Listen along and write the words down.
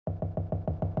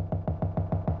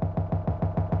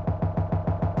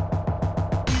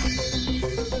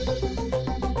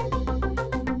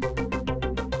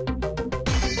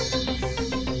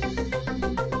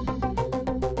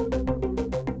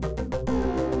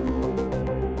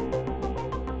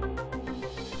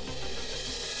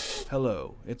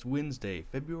Hello, it's Wednesday,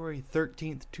 February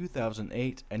 13th,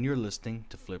 2008, and you're listening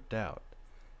to Flipped Out.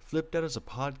 Flipped Out is a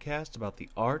podcast about the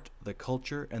art, the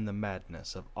culture, and the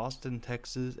madness of Austin,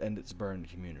 Texas, and its Burn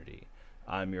community.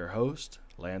 I'm your host,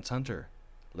 Lance Hunter.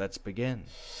 Let's begin.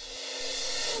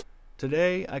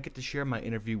 Today, I get to share my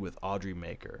interview with Audrey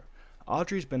Maker.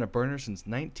 Audrey's been a burner since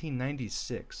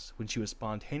 1996, when she was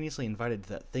spontaneously invited to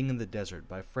that thing in the desert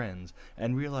by friends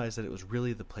and realized that it was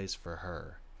really the place for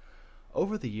her.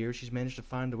 Over the years, she's managed to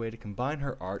find a way to combine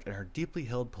her art and her deeply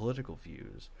held political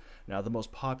views. Now, the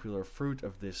most popular fruit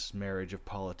of this marriage of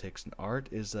politics and art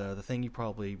is the thing you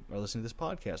probably are listening to this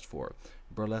podcast for,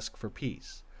 Burlesque for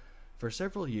Peace. For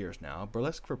several years now,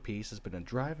 Burlesque for Peace has been a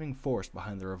driving force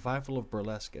behind the revival of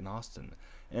burlesque in Austin,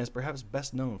 and is perhaps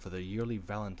best known for the yearly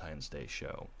Valentine's Day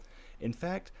show. In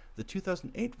fact, the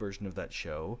 2008 version of that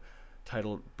show,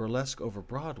 titled Burlesque Over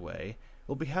Broadway,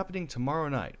 will be happening tomorrow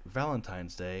night,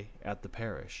 Valentine's Day, at the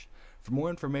Parish. For more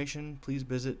information, please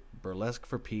visit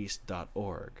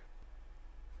burlesqueforpeace.org.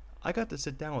 I got to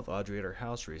sit down with Audrey at her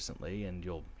house recently, and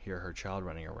you'll hear her child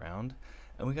running around,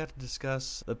 and we got to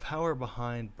discuss the power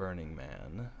behind Burning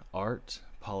Man, art,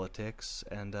 politics,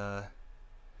 and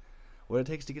what it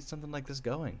takes to get something like this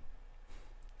going.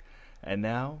 And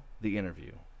now, the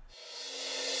interview.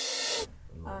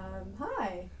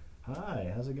 Hi.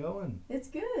 Hi, how's it going? It's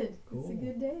good. Cool. It's a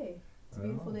good day. It's a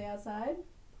beautiful day outside.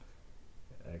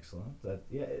 Excellent. I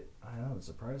know, it's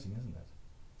surprising, isn't it?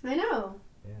 I know.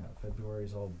 Yeah,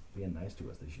 February's all being nice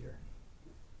to us this year.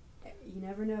 You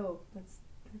never know. That's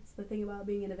the thing about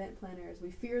being an event planner is we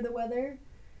fear the weather,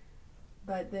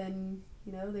 but then,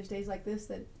 there's days like this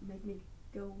that make me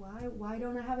go, why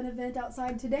don't I have an event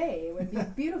outside today? It would be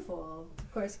beautiful.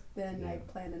 Of course, then I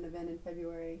planned an event in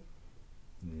February.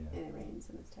 Yeah. And it rains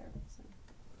and it's terrible. So.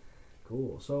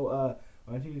 Cool. So,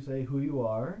 why don't you say who you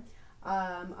are?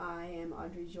 I am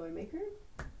Audrey Joymaker.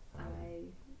 I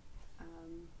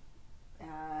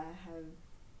have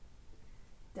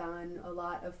done a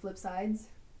lot of flip sides,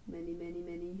 many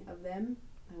of them.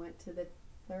 I went to the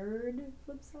third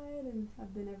flip side and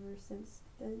have been ever since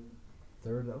then.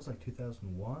 Third? That was like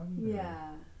 2001?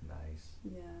 Yeah. Nice.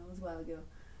 Yeah, it was a while ago.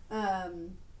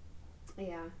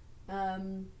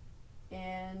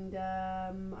 And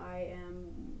I am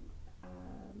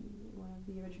one of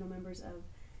the original members of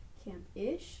Camp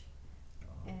Ish,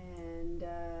 and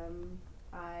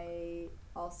I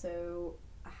also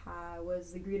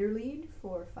was the greeter lead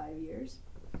for 5 years,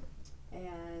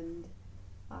 and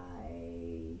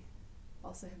I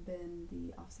also have been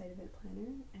the offsite event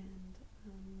planner and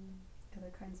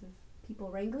other kinds of people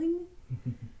wrangling.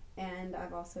 And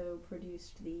I've also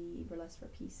produced the Burlesque for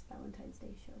Peace Valentine's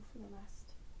Day show for the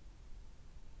last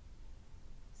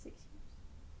 6 years.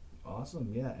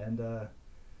 Awesome, yeah, and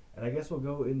I guess we'll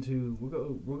go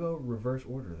reverse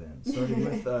order then, starting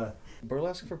with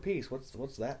Burlesque for Peace.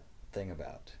 What's that thing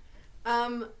about?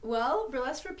 Well,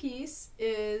 Burlesque for Peace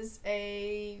is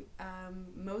a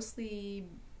mostly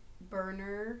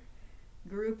burner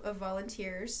group of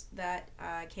volunteers that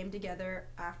came together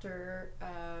after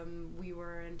we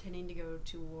were intending to go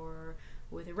to war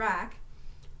with Iraq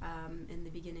in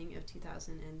the beginning of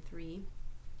 2003.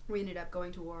 We ended up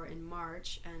going to war in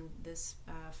March, and this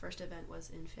first event was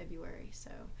in February.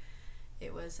 So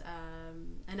it was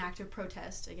an act of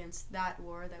protest against that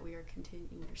war that we are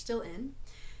still in.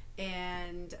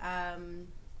 And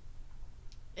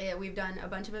we've done a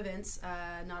bunch of events,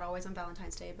 not always on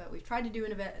Valentine's Day, but we've tried to do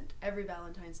an event every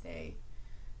Valentine's Day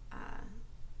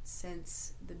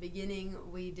since the beginning.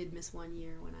 We did miss 1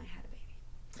 year when I had a baby.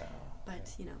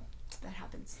 But, that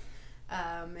happens.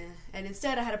 And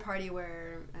instead I had a party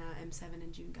where M7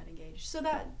 and June got engaged. So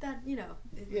that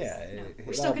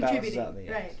we're still contributing.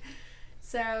 Right.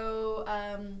 So,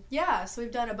 so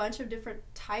we've done a bunch of different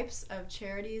types of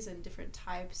charities and different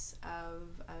types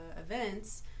of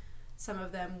events. Some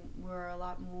of them were a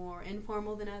lot more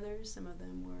informal than others. Some of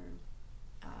them were,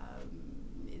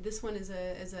 this one is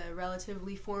a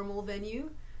relatively formal venue,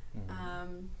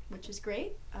 which is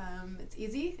great. It's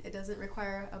easy. It doesn't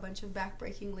require a bunch of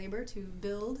back-breaking labor to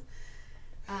build.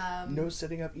 No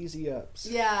setting up easy ups.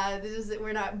 Yeah,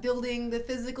 we're not building the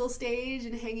physical stage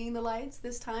and hanging the lights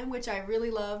this time, which I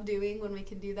really love doing when we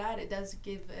can do that. It does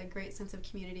give a great sense of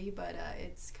community, but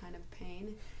it's kind of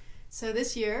pain. So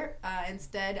this year,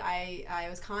 instead, I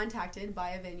was contacted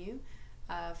by a venue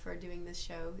for doing this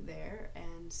show there,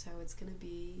 and so it's going to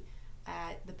be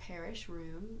at the Parish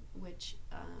Room, which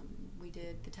we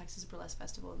did the Texas Burlesque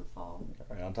Festival in the fall.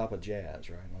 Right, on top of Jazz,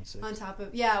 right? On top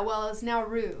of, yeah, well, it's now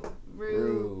Rue.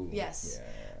 Rue, yes.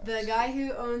 The guy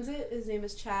who owns it, his name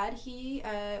is Chad. He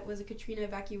was a Katrina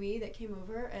evacuee that came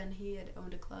over, and he had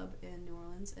owned a club in New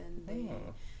Orleans, and they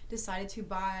decided to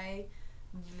buy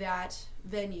that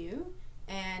venue.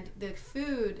 And the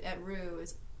food at Rue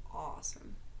is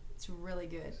awesome. It's really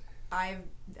good. I've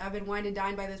been wanting to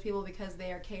dine by those people because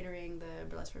they are catering the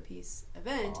Burlesque for Peace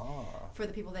event for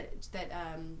the people that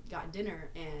got dinner,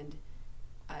 and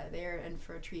they're in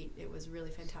for a treat. It was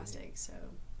really fantastic. So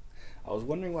I was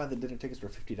wondering why the dinner tickets were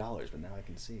 $50, but now I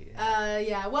can see.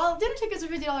 Yeah. Well, dinner tickets are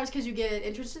 $50 because you get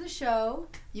entrance to the show,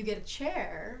 you get a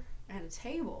chair and a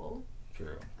table.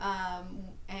 True.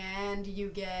 And you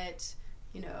get,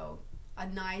 a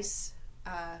nice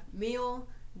meal,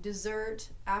 dessert,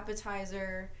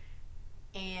 appetizer,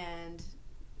 and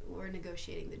we're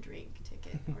negotiating the drink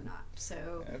ticket or not.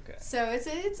 So okay. So it's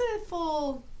a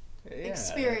full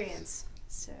experience.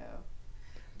 So,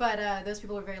 but those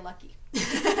people are very lucky.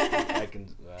 I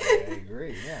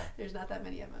agree. Yeah. There's not that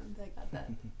many of them that got that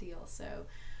deal. So,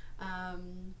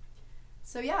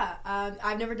 yeah.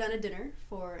 I've never done a dinner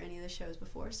for any of the shows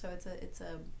before, so it's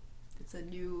a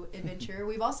new adventure.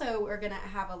 We're going to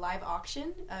have a live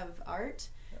auction of art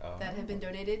that have been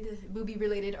donated, boobie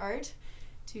related art,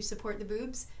 to support the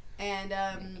boobs. And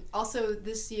also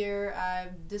this year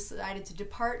I've decided to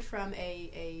depart from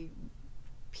a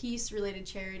peace related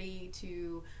charity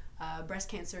to Breast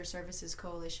Cancer Services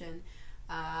Coalition,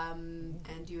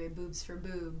 and do a Boobs for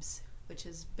Boobs, which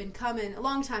has been coming a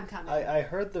long time coming. I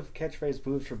heard the catchphrase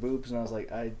 "boobs for boobs" and I was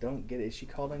like, I don't get it. Is she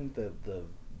calling the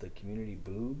community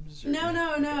boobs? No.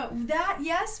 That,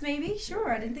 yes, maybe,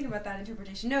 sure. I didn't think about that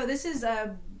interpretation. No, this is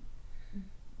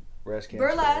Breast cancer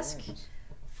burlesque awareness.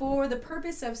 For the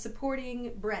purpose of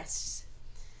supporting breasts,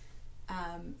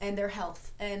 and their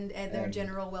health and their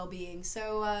general well-being.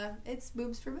 So it's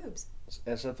Boobs for Boobs.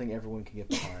 That's something everyone can get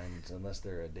behind, unless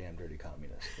they're a damn dirty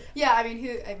communist. Yeah, I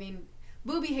mean,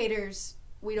 boobie haters.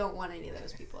 We don't want any of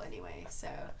those people anyway. So,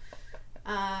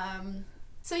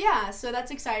 so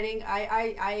that's exciting.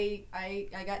 I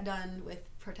got done with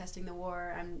protesting the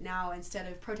war. I'm now, instead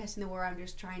of protesting the war, I'm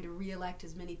just trying to re-elect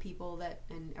as many people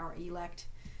or elect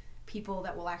people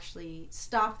that will actually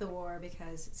stop the war,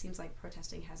 because it seems like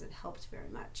protesting hasn't helped very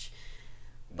much.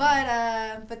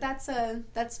 But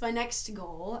that's my next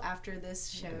goal after this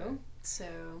show. Okay. So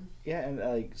yeah,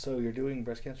 and so you're doing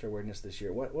breast cancer awareness this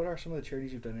year. What are some of the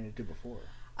charities you've donated to before?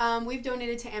 We've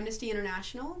donated to Amnesty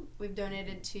International. We've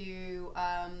donated to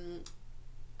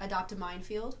Adopt a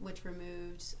Minefield, which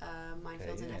removed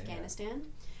minefields in Afghanistan.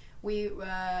 We did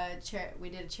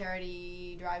a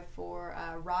charity drive for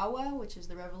RAWA, which is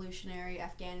the Revolutionary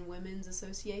Afghan Women's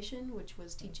Association, which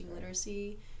was teaching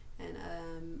literacy and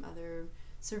other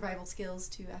survival skills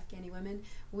to Afghani women.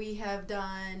 We have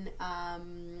done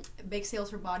bake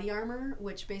sales for body armor,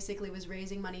 which basically was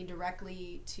raising money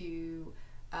directly to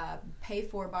pay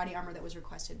for body armor that was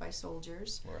requested by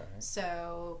soldiers. Right.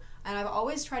 So, and I've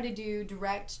always tried to do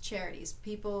direct charities.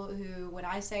 People who, when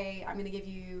I say I'm going to give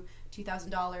you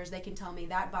 $2,000, they can tell me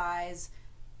that buys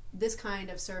this kind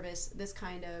of service, this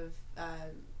kind of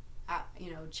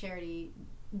charity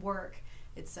work.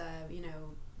 It's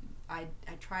I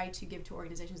try to give to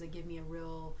organizations that give me a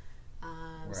real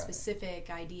specific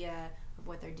idea of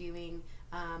what they're doing.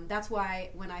 That's why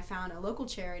when I found a local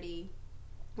charity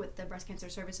with the Breast Cancer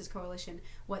Services Coalition,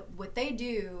 what they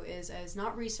do is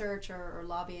not research or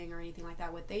lobbying or anything like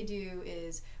that. What they do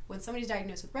is, when somebody's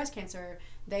diagnosed with breast cancer,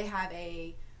 they have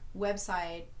a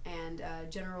website and a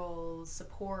general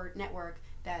support network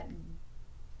that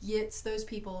gets those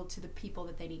people to the people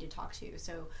that they need to talk to.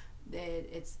 So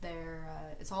it's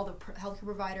all the healthcare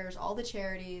providers, all the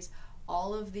charities,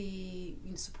 all of the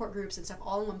support groups and stuff,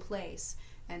 all in one place.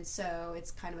 And so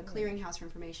it's kind of a clearinghouse for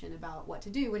information about what to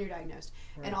do when you're diagnosed.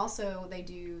 Right. And also they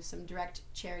do some direct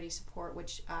charity support,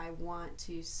 which I want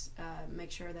to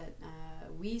make sure that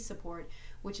we support,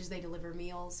 which is they deliver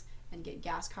meals and get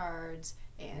gas cards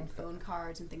and phone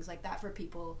cards and things like that for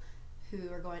people who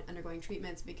are undergoing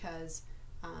treatments, because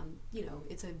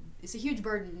it's a huge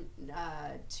burden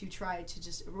to try to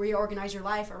just reorganize your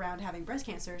life around having breast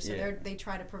cancer. So they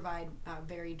try to provide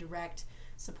very direct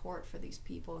support for these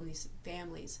people and these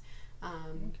families.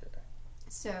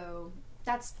 So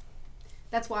that's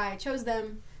why I chose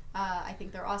them. I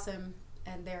think they're awesome,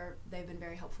 and they've been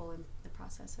very helpful in the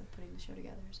process of putting the show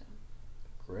together. So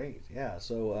great, yeah.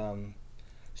 So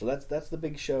that's the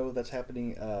big show that's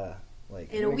happening.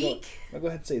 In a week. I'll go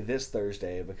ahead and say this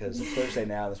Thursday, because it's Thursday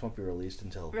now. This won't be released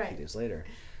until a few days later.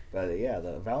 But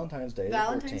the Valentine's Day.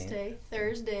 Valentine's Day,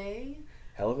 Thursday.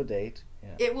 Hell of a date.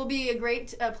 It will be a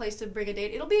great place to bring a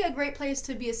date. It'll be a great place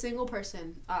to be a single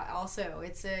person. Also,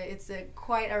 it's a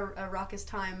quite a raucous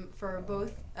time for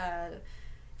both.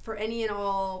 For any and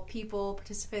all people,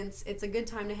 participants, it's a good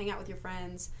time to hang out with your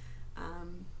friends.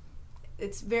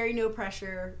 It's very no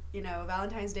pressure.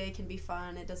 Valentine's Day can be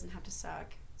fun. It doesn't have to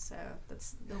suck. So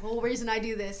that's the whole reason I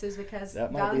do this, is because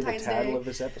that might Valentine's be the title Day, of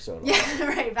this episode. Yeah,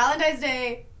 right. Valentine's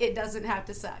Day, it doesn't have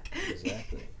to suck.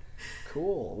 Exactly.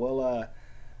 Cool. Well,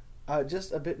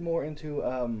 just a bit more into,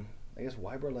 I guess,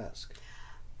 why burlesque?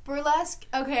 Burlesque.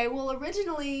 Okay. Well,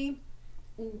 originally,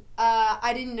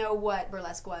 I didn't know what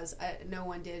burlesque was. No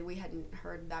one did. We hadn't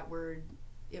heard that word.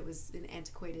 It was an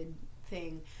antiquated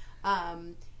thing.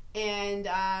 I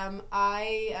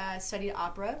studied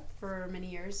opera for many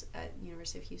years at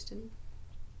University of Houston.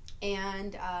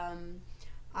 And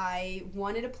I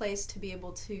wanted a place to be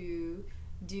able to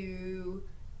do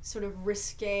sort of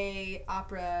risque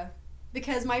opera,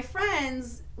 because my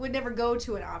friends would never go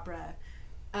to an opera.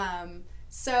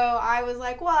 So I was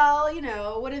like, well,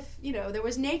 what if, there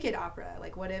was naked opera?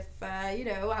 Like, what if,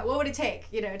 what would it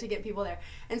take, to get people there?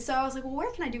 And so I was like, well,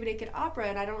 where can I do naked opera?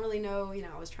 And I don't really know,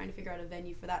 I was trying to figure out a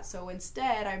venue for that. So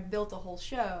instead, I built a whole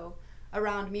show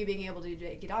around me being able to do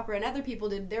naked opera, and other people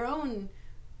did their own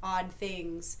odd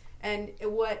things. And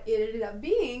what it ended up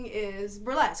being is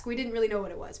burlesque. We didn't really know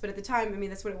what it was, but at the time,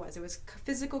 that's what it was. It was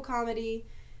physical comedy,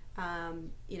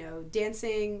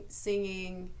 dancing,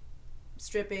 singing,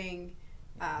 stripping.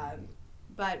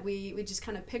 But we just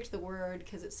kind of picked the word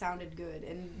because it sounded good.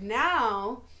 And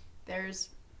now there's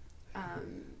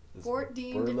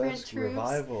 14 different troops.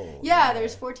 Revival. Yeah,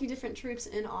 there's 14 different troops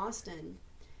in Austin.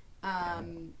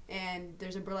 And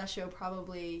there's a burlesque show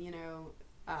probably,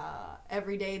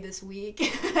 every day this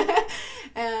week.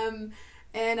 And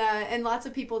lots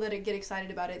of people that get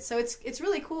excited about it. So it's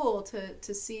really cool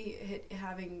to see it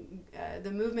having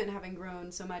the movement having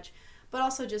grown so much, but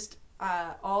also just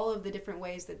all of the different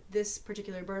ways that this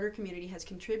particular burner community has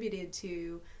contributed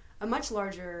to a much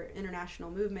larger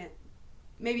international movement,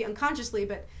 maybe unconsciously,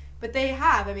 but they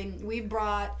have. We've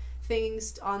brought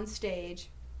things on stage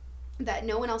that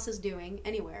no one else is doing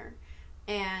anywhere,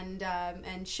 and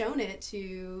shown it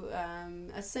to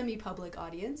a semi-public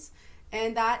audience,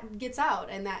 and that gets out,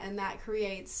 and that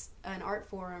creates an art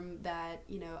form that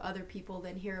other people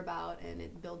then hear about, and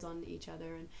it builds on each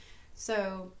other. And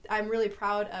so I'm really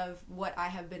proud of what I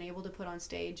have been able to put on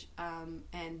stage,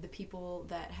 and the people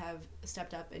that have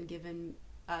stepped up and given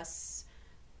us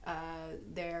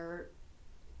their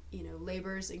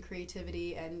labors and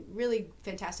creativity and really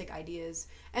fantastic ideas,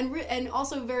 and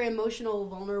also very emotional,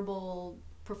 vulnerable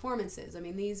performances.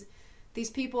 These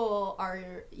people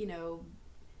are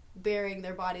bearing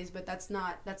their bodies, but that's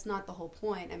not the whole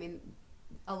point.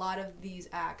 A lot of these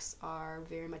acts are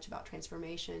very much about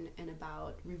transformation and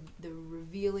about the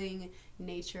revealing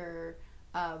nature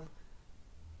of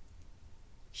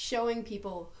showing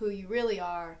people who you really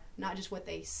are, not just what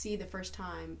they see the first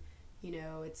time.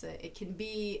 It can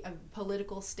be a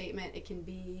political statement. It can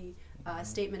be a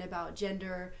statement about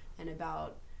gender and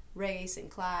about race and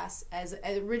class. As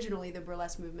originally the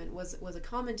burlesque movement was a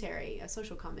commentary, a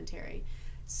social commentary.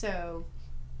 So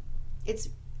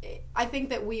I think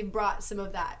that we brought some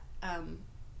of that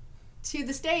to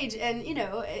the stage,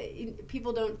 and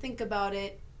people don't think about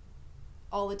it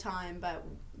all the time,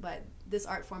 but this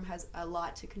art form has a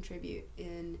lot to contribute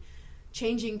in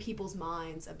changing people's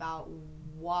minds about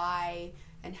why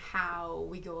and how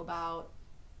we go about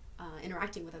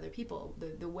interacting with other people,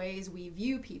 the ways we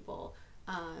view people,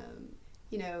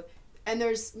 and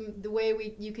there's the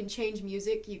way you can change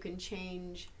music, you can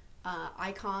change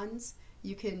icons,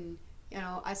 you can.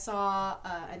 I saw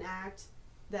an act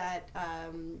that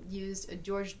used a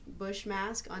George Bush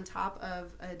mask on top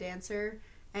of a dancer,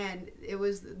 and it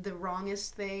was the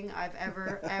wrongest thing I've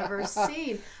ever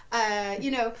seen.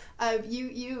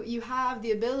 You have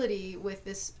the ability with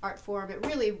this art form. It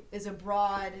really is a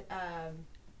broad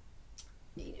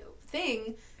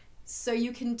thing, so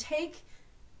you can take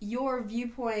your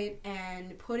viewpoint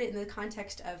and put it in the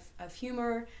context of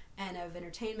humor and of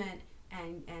entertainment,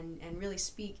 and really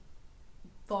speak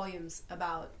volumes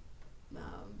about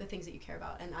the things that you care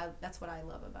about, and that's what I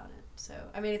love about it. So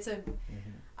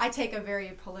I take a very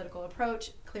political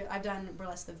approach. I've done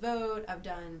Burlesque the Vote, I've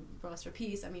done Burlesque for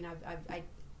Peace.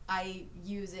 I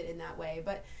use it in that way,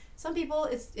 but some people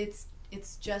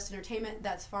it's just entertainment.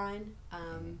 That's fine.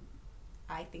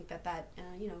 I think that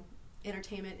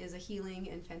entertainment is a healing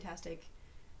and fantastic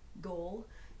goal.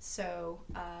 So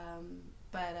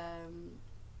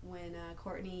when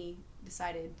Courtney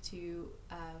decided to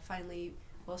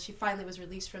she finally was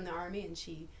released from the Army, and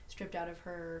she stripped out of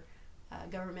her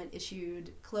government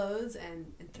issued clothes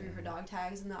and threw her dog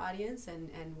tags in the audience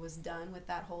and was done with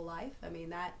that whole life. I mean,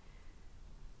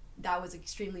 that was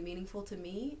extremely meaningful to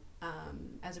me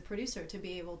as a producer, to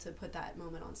be able to put that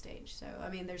moment on stage. So, I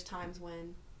mean, there's times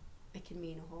when it can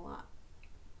mean a whole lot.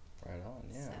 Right on,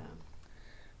 yeah. So.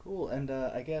 Cool, and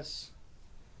I guess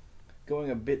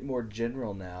going a bit more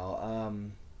general now,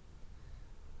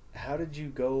 how did you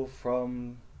go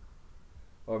from,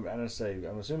 or I'm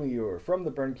assuming you were from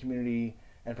the Burn community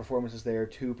and performances there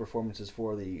to performances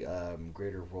for the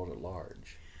greater world at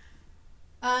large?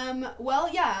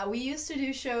 Well, yeah, we used to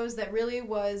do shows that really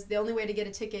was the only way to get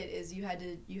a ticket is you had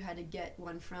to get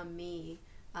one from me.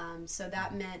 So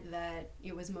that meant that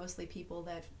it was mostly people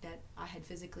that I had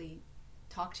physically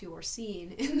talked to or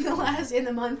seen in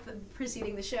the month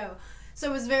preceding the show. So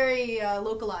it was very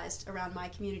localized around my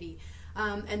community.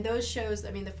 And those shows,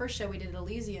 I mean, the first show we did at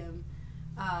Elysium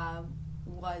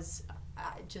was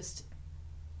just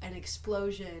an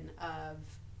explosion of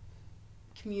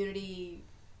community,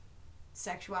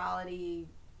 sexuality,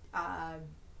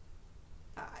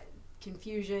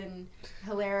 confusion,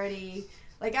 hilarity.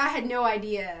 Like, I had no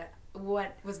idea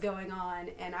what was going on,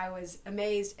 and I was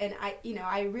amazed. And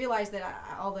I realized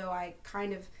that although I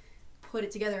kind of put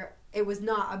it together, it was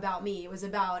not about me. It was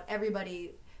about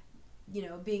everybody,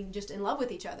 being just in love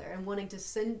with each other and wanting to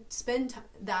spend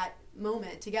that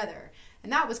moment together.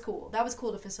 And that was cool. That was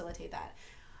cool to facilitate that.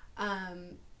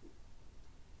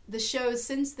 The shows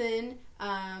since then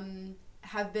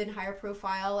have been higher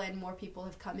profile, and more people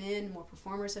have come in, more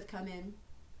performers have come in.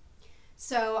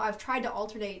 So I've tried to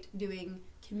alternate doing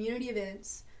community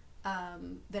events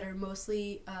that are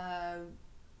mostly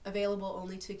available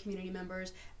only to community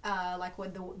members, like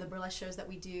what the burlesque shows that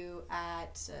we do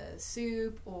at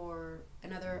Soup or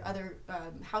other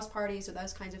house parties or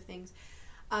those kinds of things.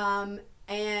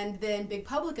 And then big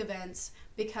public events,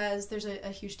 because there's a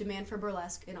huge demand for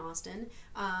burlesque in Austin.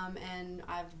 And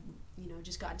I've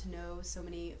just gotten to know so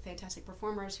many fantastic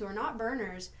performers who are not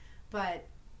burners, but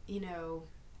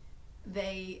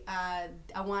they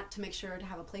I want to make sure to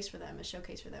have a place for them, a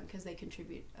showcase for them, because they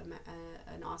contribute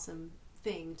an awesome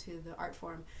thing to the art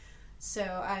form. So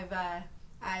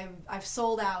I've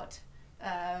sold out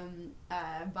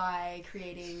by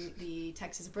creating the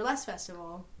Texas Burlesque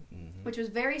Festival, which was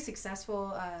very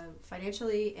successful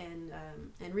financially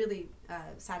and really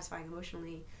satisfying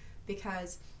emotionally,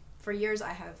 because for years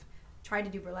I have tried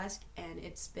to do burlesque, and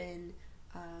it's been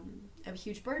a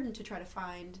huge burden to try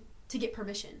to get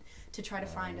permission, to try to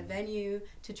find a venue,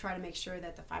 to try to make sure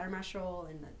that the fire marshal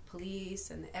and the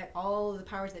police and all of the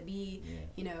powers that be,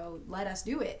 let us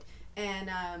do it, and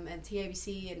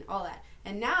TABC and all that.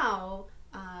 And now,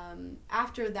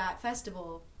 after that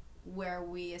festival, where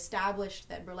we established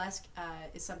that burlesque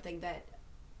is something that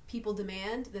people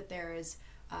demand, that there is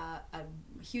a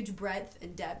huge breadth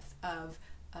and depth of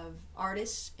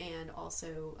artists and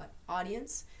also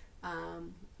audience,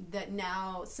 that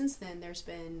now, since then, there's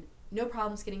been no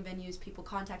problems getting venues. People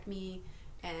contact me,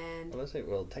 and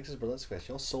Texas Burlesque Fest,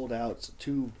 y'all sold out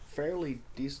 2 fairly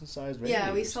decent sized venues.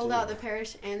 Yeah, we sold out the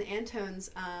Parish and the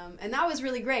Antones, and that was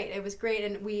really great. It was great,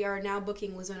 and we are now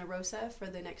booking La Zona Rosa for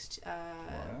the next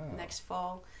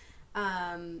fall,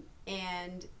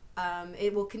 and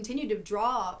it will continue to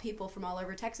draw people from all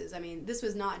over Texas. I mean, this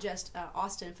was not just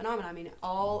Austin phenomenon. I mean,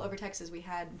 all over Texas. We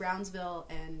had Brownsville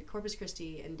and Corpus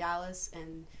Christi and Dallas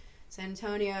and San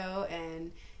Antonio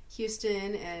and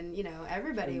Houston, and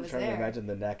everybody was there. I'm trying to imagine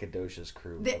the Nacogdoches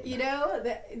crew.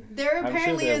 There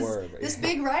apparently this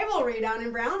big rivalry down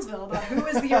in Brownsville about who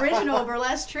was the original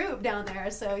burlesque troupe down there.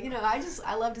 So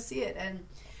I love to see it, and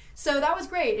so that was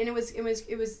great, and it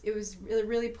was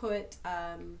really put.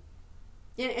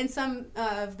 And some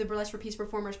of the Burlesque for Peace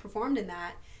performers performed in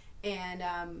that, and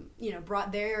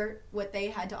brought what they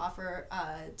had to offer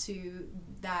to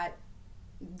that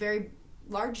very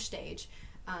large stage.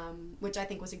 Which I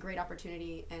think was a great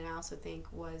opportunity, and I also think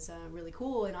was really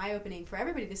cool and eye-opening for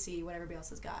everybody to see what everybody else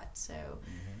has got.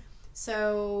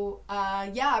 So,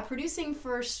 producing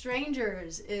for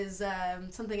strangers is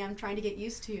something I'm trying to get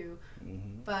used to,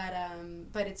 but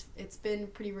it's been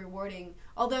pretty rewarding.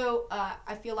 Although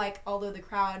I feel like although the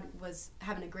crowd was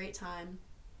having a great time,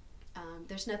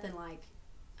 there's nothing like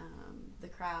the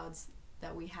crowds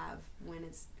that we have when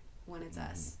it's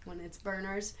us, when it's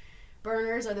burners.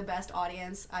 Burners are the best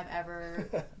audience I've ever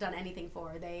done anything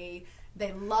for. They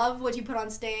love what you put on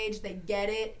stage. They get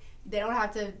it. They don't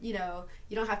have to, you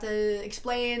don't have to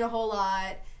explain a whole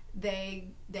lot. They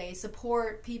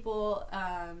support people,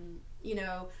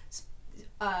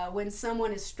 when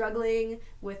someone is struggling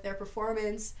with their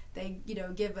performance, they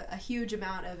give a huge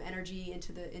amount of energy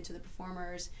into the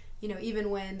performers. Even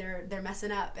when they're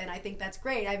messing up, and I think that's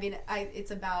great. I mean,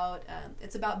 it's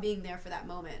about being there for that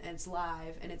moment, and it's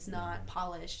live, and it's not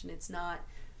polished, and it's not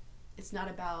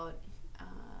about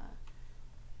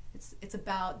it's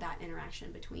about that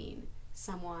interaction between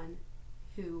someone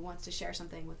who wants to share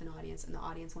something with an audience, and the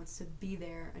audience wants to be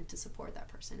there and to support that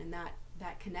person, and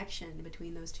that connection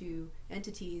between those two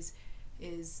entities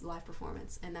is live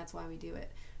performance, and that's why we do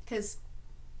it. Because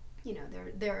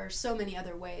there are so many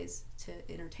other ways to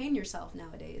entertain yourself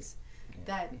nowadays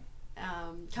that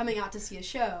coming out to see a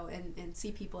show and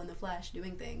see people in the flesh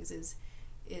doing things is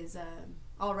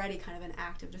already kind of an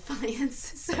act of defiance.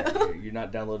 So you're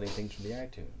not downloading things from the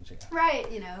iTunes. Yeah. Right,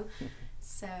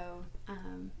 So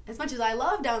as much as I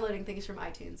love downloading things from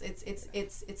iTunes,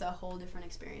 it's a whole different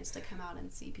experience to come out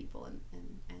and see people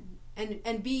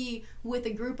and be with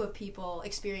a group of people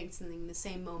experiencing the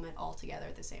same moment all together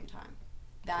at the same time.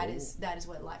 That is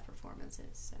what live performance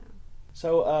is.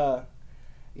 So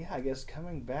I guess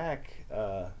coming back,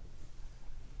 how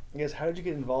did you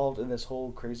get involved in this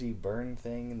whole crazy burn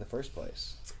thing in the first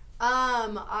place?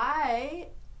 I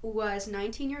was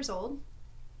 19 years old,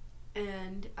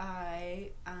 and I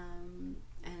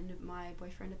and my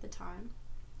boyfriend at the time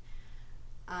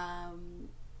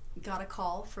got a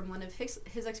call from one of his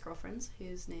ex-girlfriends,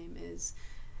 whose name is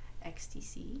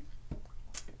XTC.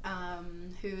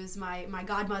 Who is my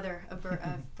godmother of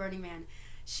Burning Man.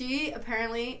 She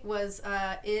apparently was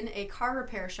in a car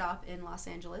repair shop in Los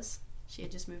Angeles. She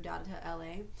had just moved out to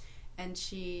LA, and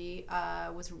she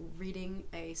was reading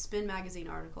a Spin magazine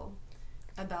article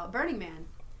about Burning Man.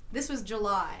 This was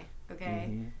July, okay?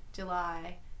 Mm-hmm.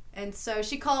 July. And so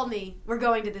she called me, we're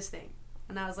going to this thing.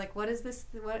 And I was like, what is this?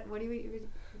 What do you...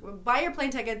 Buy your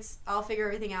plane tickets, I'll figure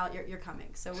everything out, you're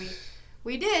coming. So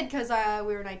we did, because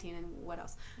we were 19, and what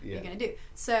else are you going to do?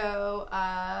 So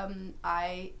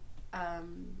I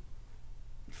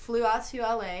flew out to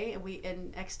LA,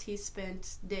 and XT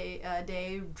spent a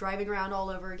day driving around all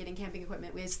over, getting camping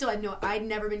equipment. I'd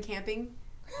never been camping.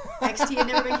 XT had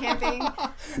never been camping.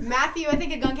 Matthew, I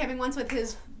think, had gone camping once with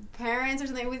his parents or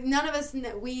something. None of us,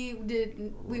 we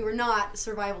were not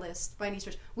survivalists by any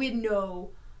stretch. We had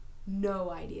no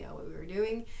idea what we were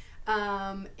doing.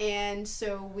 And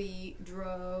so we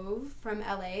drove from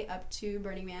LA up to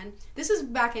Burning Man. This was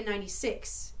back in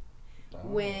 96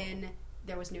 when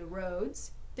there was no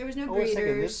roads, there was no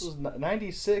greeters. This was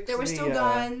 96. There were still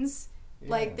guns. Yeah.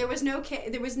 Like there was no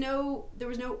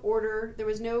order. There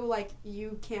was no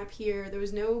you camp here. There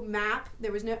was no map.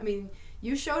 There was no. I mean,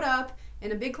 you showed up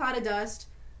in a big cloud of dust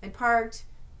and parked,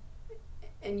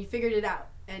 and you figured it out.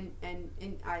 And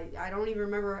I don't even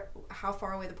remember how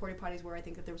far away the porta potties were. I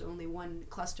think that there was only one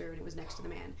cluster, and it was next to the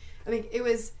man. I mean, it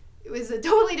was a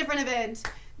totally different event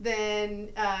than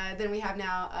we have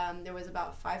now. There was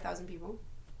about 5,000 people,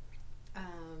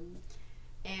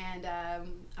 and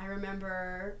I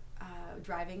remember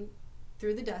driving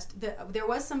through the dust. There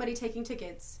was somebody taking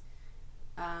tickets.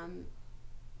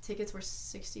 Tickets were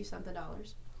 $60-something.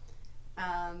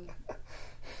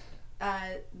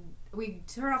 We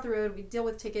turn off the road, we deal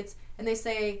with tickets, and they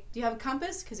say, do you have a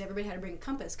compass? Because everybody had to bring a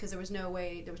compass, because there was no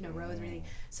roads or anything.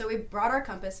 So we brought our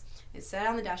compass and sat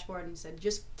on the dashboard and said,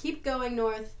 just keep going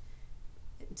north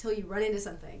until you run into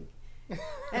something.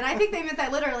 And I think they meant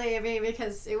that literally,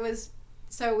 because it was,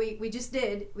 so we just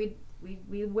did, we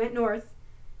went north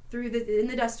in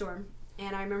the dust storm,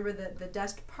 and I remember the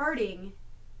dust parting,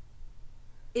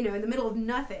 in the middle of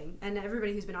nothing, and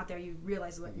everybody who's been out there, you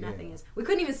realize what nothing is. We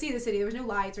couldn't even see the city. There was no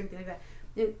lights or anything like that.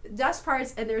 Dust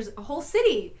parts, and there's a whole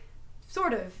city,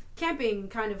 sort of, camping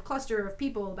kind of cluster of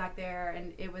people back there,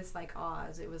 and it was like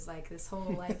Oz. It was like this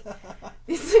whole, I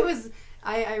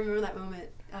remember that moment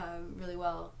really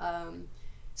well.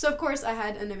 So, of course, I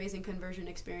had an amazing conversion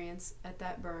experience at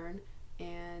that burn,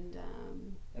 and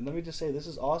let me just say, this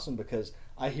is awesome, because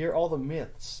I hear all the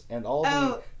myths and all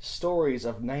the stories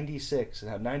of 96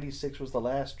 and how 96 was the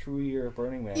last true year of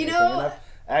Burning Man. And I've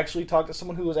actually talked to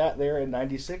someone who was out there in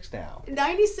 96 now.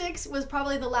 96 was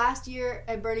probably the last year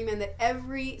at Burning Man that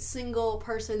every single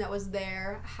person that was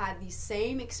there had the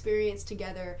same experience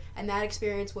together, and that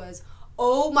experience was,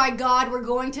 oh my God, we're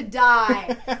going to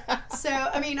die. So,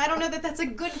 I mean, I don't know that that's a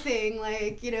good thing.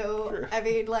 Sure. I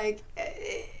mean,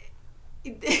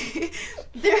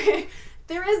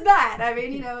 there is that. I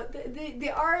mean,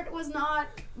 the art was not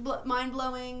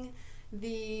mind-blowing.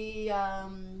 There's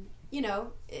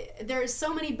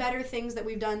so many better things that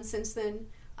we've done since then.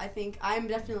 I think I'm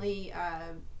definitely,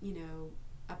 a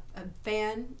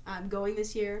fan. I'm going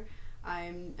this year.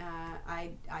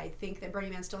 I think that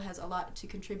Burning Man still has a lot to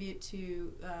contribute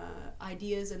to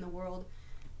ideas in the world.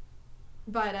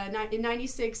 But in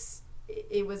 '96,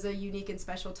 it was a unique and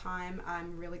special time.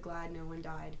 I'm really glad no one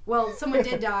died. Well, someone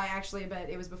did die actually, but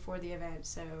it was before the event.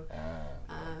 So,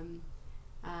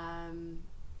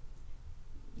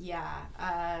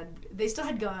 they still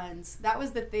had guns. That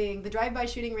was the thing. The drive-by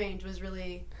shooting range was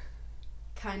really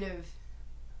kind of,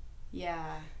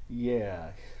 yeah.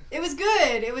 It was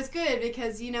good. It was good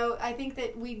because, I think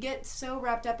that we get so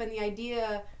wrapped up in the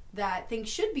idea that things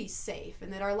should be safe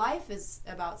and that our life is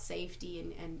about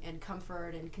safety and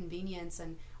comfort and convenience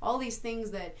and all these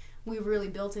things that we've really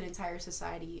built an entire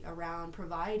society around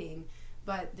providing.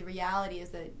 But the reality is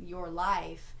that your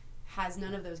life has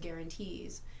none of those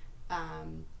guarantees.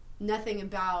 Nothing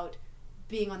about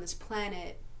being on this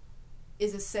planet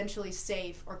is essentially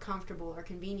safe or comfortable or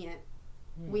convenient.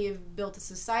 We have built a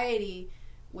society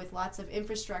with lots of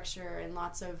infrastructure and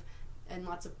lots of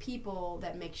people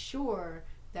that make sure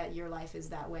that your life is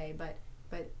that way, but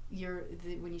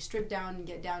when you strip down and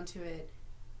get down to it,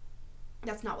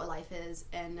 that's not what life is.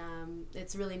 And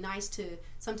it's really nice to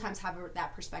sometimes have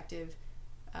that perspective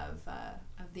of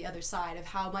the other side of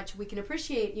how much we can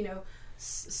appreciate,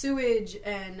 sewage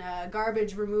and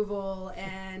garbage removal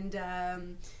and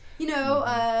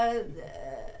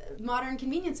modern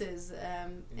conveniences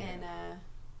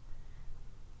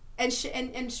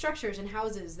and structures and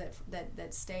houses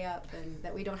that stay up and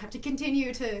that we don't have to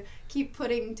continue to keep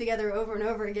putting together over and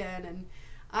over again. And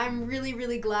I'm really,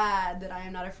 really glad that I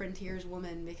am not a frontiers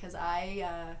woman because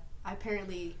I'm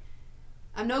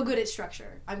no good at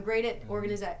structure. I'm great at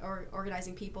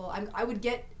organizing people. I would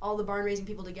get all the barn raising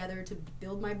people together to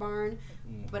build my barn,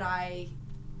 but I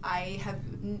have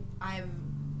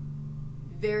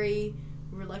very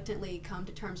reluctantly come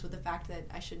to terms with the fact that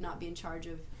I should not be in charge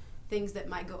of things that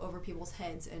might go over people's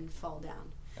heads and fall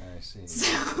down. I see.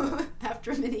 So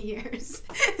after many years.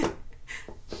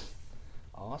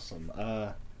 Awesome.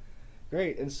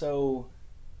 Great. And so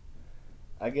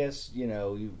I guess,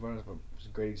 you've brought up some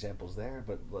great examples there,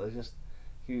 but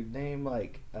you name what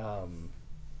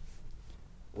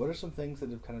are some things that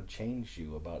have kind of changed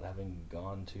you about having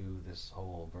gone to this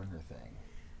whole burner thing?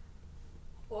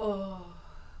 Oh,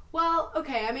 well,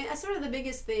 okay. I mean, sort of the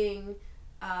biggest thing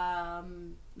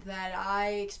that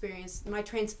I experienced, my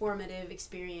transformative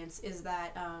experience, is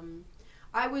that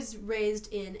I was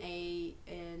raised in a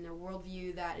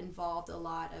worldview that involved a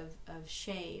lot of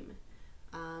shame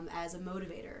as a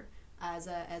motivator, as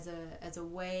a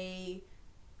way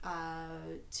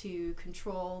to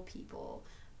control people.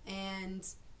 And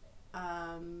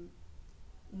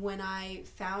when I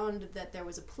found that there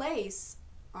was a place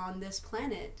on this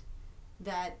planet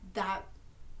that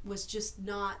was just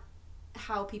not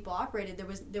how people operated,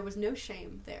 there was no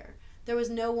shame there. There was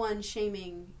no one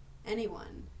shaming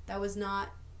anyone. That was not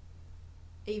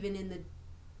even in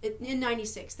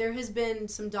 '96. There has been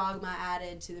some dogma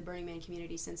added to the Burning Man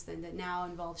community since then that now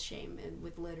involves shame and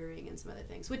with littering and some other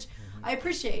things, which I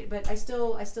appreciate, but I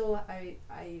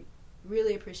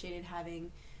really appreciated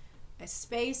having a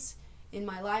space in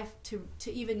my life to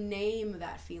even name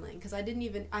that feeling, because it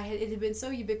had been so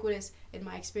ubiquitous in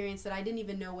my experience that I didn't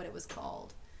even know what it was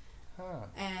called.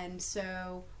 And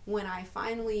so when I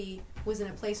finally was in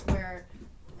a place where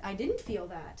I didn't feel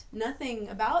that, nothing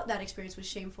about that experience was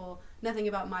shameful, nothing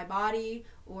about my body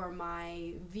or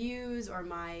my views or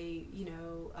my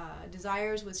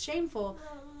desires was shameful,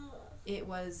 it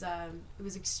was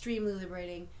extremely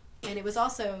liberating, and it was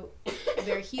also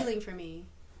very healing for me,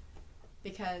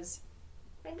 because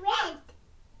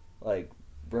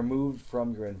removed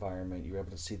from your environment, you were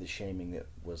able to see the shaming that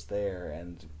was there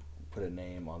and put a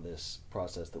name on this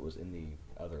process that was in the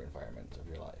other environment of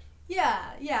your life.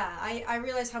 Yeah. I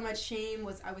realized how much shame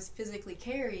I was physically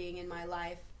carrying in my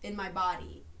life, in my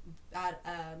body,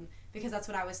 because that's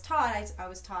what I was taught. I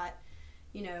was taught,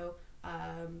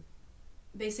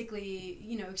 basically,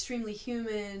 extremely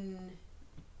human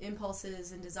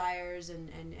impulses and desires and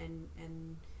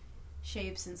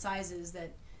shapes and sizes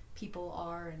that people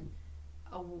are and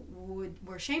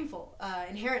were shameful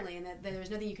inherently, and that there's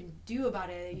nothing you can do about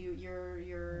it.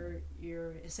 Your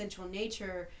essential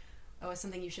nature was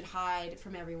something you should hide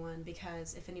from everyone,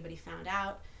 because if anybody found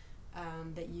out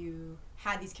that you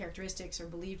had these characteristics or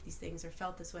believed these things or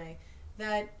felt this way,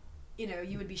 that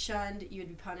you would be shunned, you would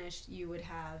be punished, you would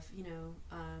have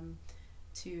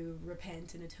to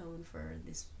repent and atone for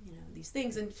this these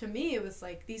things. And to me it was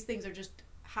like, these things are just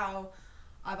how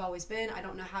I've always been. I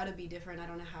don't know how to be different. I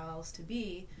don't know how else to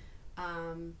be.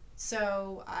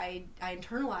 So I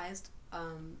internalized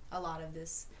a lot of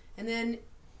this. And then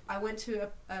I went to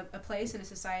a place in a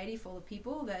society full of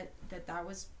people that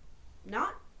was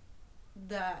not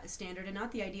the standard and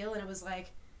not the ideal, and it was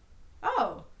like,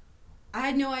 oh, I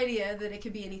had no idea that it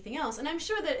could be anything else. And I'm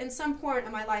sure that in some point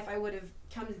in my life I would have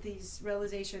come to these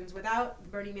realizations without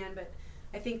Burning Man, but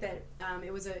I think that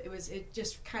it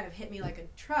just kind of hit me like a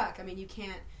truck. I mean, you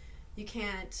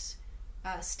can't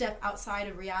step outside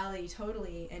of reality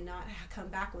totally and not come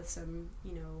back with some,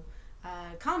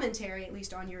 commentary, at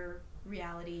least on your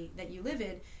reality that you live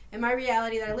in. And my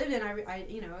reality that I lived in,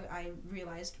 I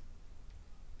realized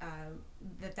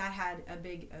that had a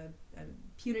big a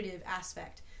punitive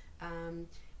aspect.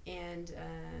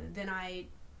 Then I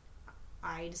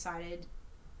decided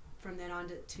from then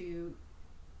on to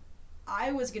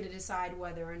I was going to decide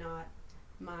whether or not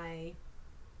my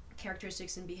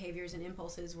characteristics and behaviors and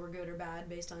impulses were good or bad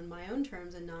based on my own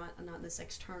terms and not this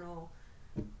external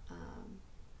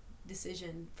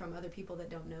decision from other people that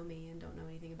don't know me and don't know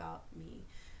anything about me.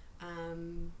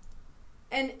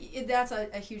 That's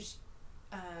a huge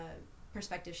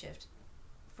perspective shift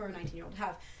for a 19-year-old to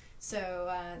have.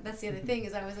 So that's the other thing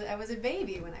is I was a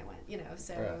baby when I went,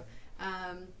 so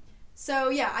so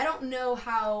yeah, I don't know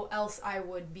how else I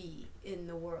would be in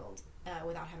the world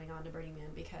without having gone to Burning Man,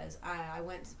 because I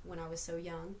went when I was so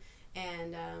young,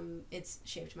 and it's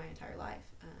shaped my entire life,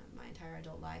 my entire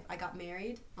adult life. I got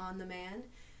married on the man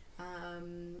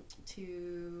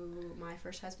to my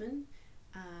first husband,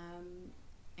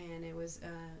 and it was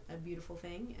a beautiful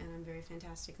thing, and I'm very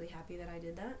fantastically happy that I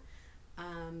did that.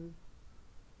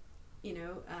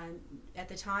 At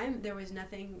the time, there was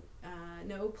nothing,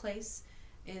 no place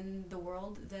in the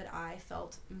world that I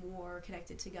felt more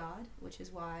connected to God, which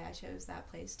is why I chose that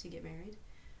place to get married.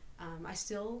 I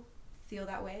still feel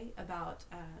that way about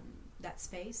that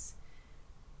space.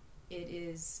 It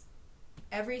is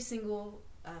every single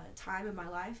time of my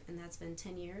life, and that's been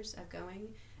 10 years of going.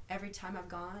 Every time I've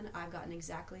gone, I've gotten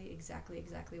exactly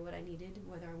what I needed,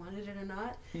 whether I wanted it or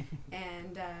not.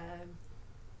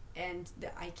 And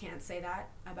I can't say that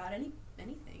about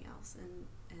anything else.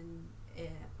 And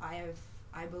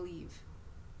I believe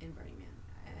in Burning Man,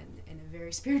 and in a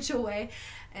very spiritual way.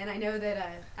 And I know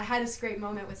that I had this great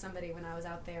moment with somebody when I was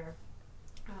out there.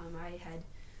 I had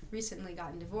recently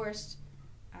gotten divorced.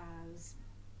 I was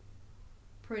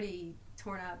pretty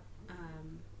torn up.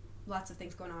 Lots of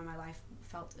things going on in my life.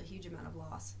 Felt a huge amount of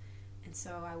loss. And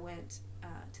so I went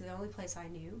to the only place I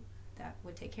knew that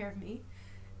would take care of me.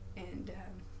 And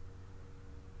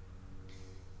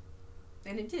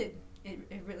it did.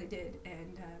 It really did.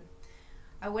 And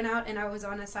I went out and I was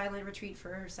on a silent retreat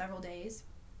for several days.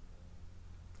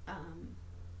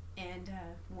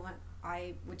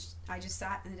 I just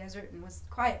sat in the desert and was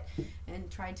quiet and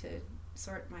tried to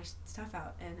sort my stuff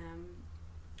out. And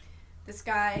this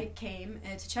guy came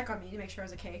to check on me to make sure I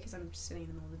was okay, because I'm just sitting in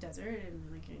the middle of the desert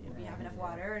and like, do you have enough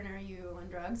water, and are you on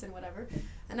drugs and whatever?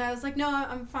 And I was like, no,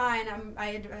 I'm fine.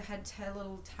 I had a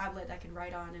little tablet I could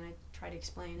write on, and I tried to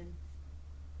explain,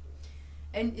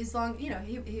 and as long,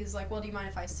 he was like, well, do you mind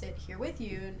if I sit here with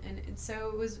you? And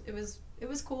so it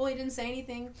was cool. He didn't say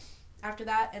anything after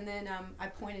that. And then I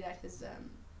pointed at his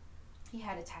he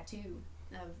had a tattoo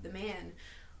of the man,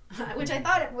 which I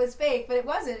thought it was fake, but it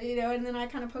wasn't, and then I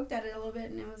kind of poked at it a little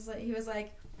bit, and it was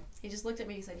like, he just looked at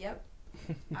me and he said, yep,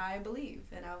 I believe.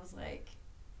 And I was like,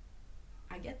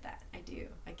 I get that. I do.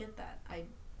 I get that.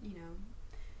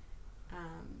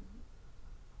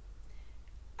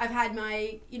 I've had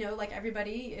my, like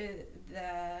everybody,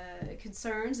 the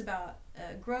concerns about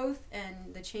growth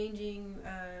and the changing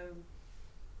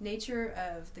nature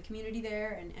of the community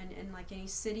there, and like any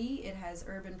city, it has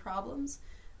urban problems.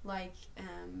 Like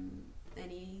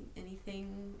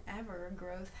anything ever,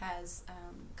 growth has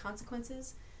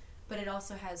consequences, but it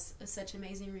also has such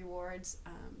amazing rewards.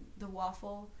 The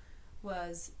waffle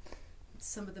was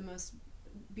some of the most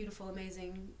beautiful,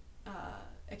 amazing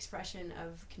expression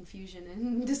of confusion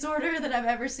and disorder that I've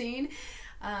ever seen,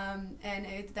 and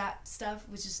that stuff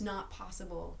was just not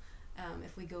possible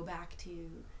if we go back to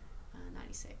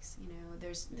 96.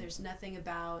 There's nothing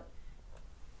about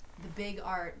the big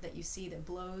art that you see that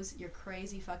blows your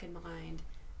crazy fucking mind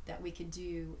that we could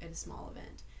do at a small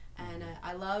event. And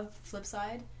I love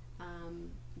Flipside,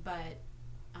 but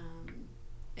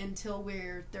until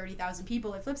we're 30,000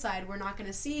 people at Flipside, we're not going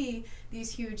to see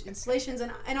these huge installations,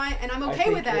 and I'm okay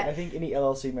with that. I think any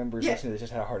LLC members listening to this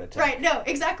just had a heart attack. Right? No,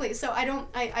 exactly. So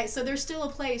so there's still a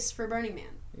place for Burning Man.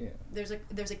 Yeah. There's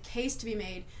a case to be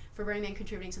made for Burning Man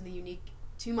contributing something unique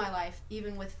to my life,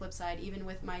 even with Flipside, even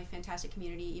with my fantastic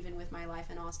community, even with my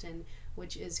life in Austin,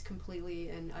 which is completely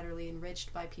and utterly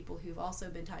enriched by people who've also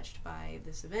been touched by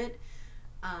this event.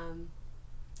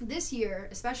 This year,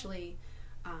 especially,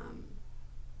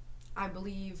 I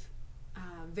believe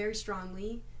very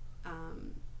strongly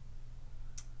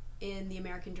in the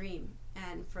American dream,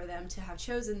 and for them to have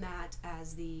chosen that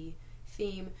as the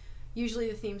theme. Usually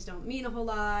the themes don't mean a whole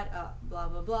lot, blah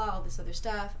blah blah, all this other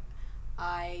stuff.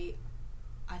 I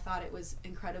thought it was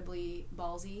incredibly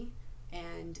ballsy,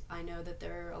 and I know that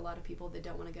there are a lot of people that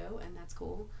don't want to go, and that's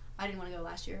cool. I didn't want to go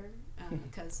last year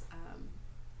because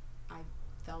I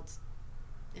felt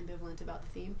ambivalent about the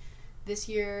theme. This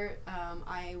year,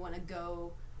 I want to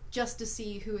go just to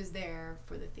see who is there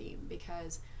for the theme,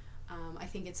 because I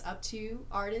think it's up to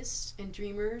artists and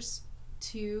dreamers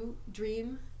to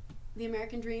dream the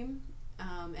American dream,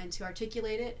 and to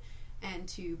articulate it and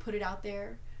to put it out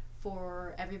there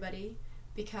for everybody,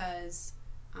 because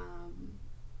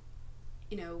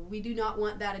we do not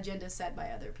want that agenda set by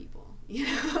other people.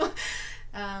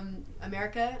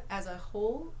 America as a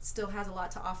whole still has a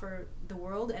lot to offer the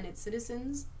world and its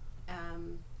citizens,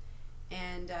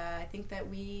 and I think that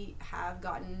we have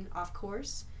gotten off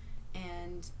course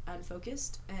and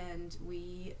unfocused, and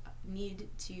we need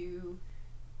to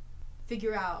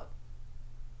figure out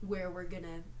where we're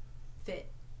gonna fit,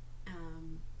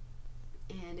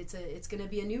 and it's gonna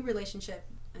be a new relationship,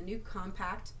 a new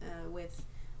compact with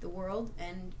the world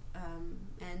and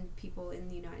people in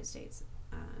the United States,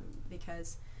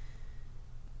 because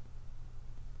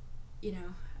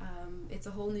it's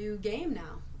a whole new game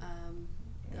now.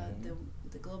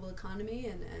 The global economy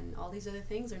and all these other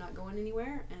things are not going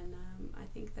anywhere, and I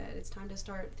think that it's time to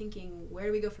start thinking, where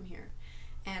do we go from here?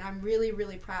 And I'm really,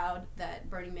 really proud that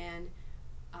Burning Man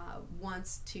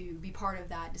wants to be part of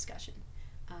that discussion,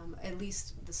 at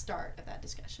least the start of that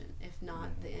discussion, if not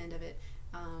the end of it.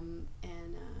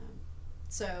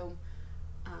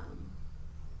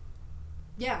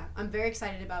 Yeah, I'm very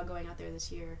excited about going out there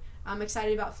this year. I'm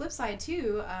excited about Flipside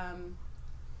too.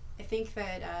 I think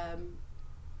that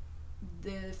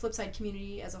the Flipside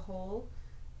community as a whole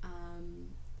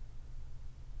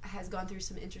has gone through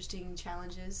some interesting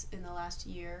challenges in the last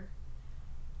year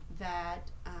that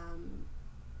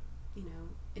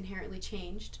inherently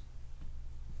changed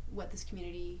what this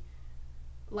community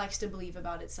likes to believe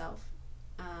about itself,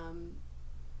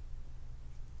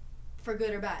 for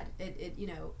good or bad.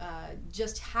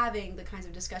 Just having the kinds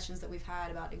of discussions that we've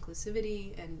had about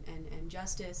inclusivity and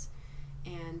justice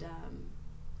and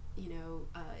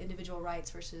individual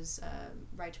rights versus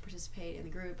right to participate in the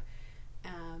group.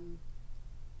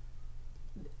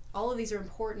 All of these are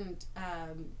important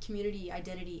community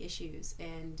identity issues,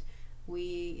 and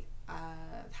we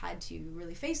had to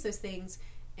really face those things,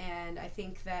 and I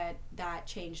think that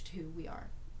changed who we are.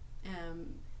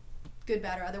 Good,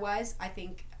 bad, or otherwise, I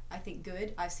think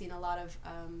good. I've seen a lot of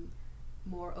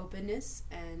more openness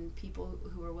and people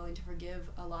who are willing to forgive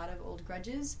a lot of old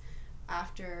grudges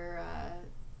after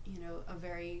a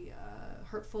very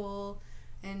hurtful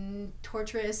and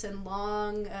torturous and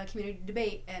long community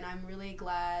debate, and I'm really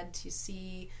glad to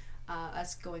see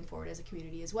us going forward as a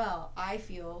community as well. I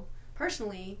feel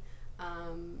personally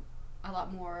a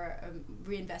lot more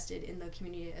reinvested in the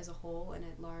community as a whole and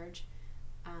at large,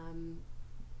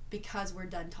 because we're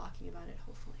done talking about it,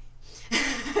 hopefully.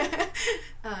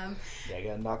 Yeah, I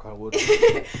gotta knock on wood.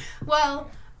 Well,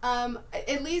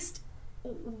 at least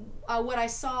what I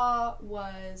saw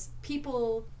was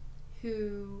people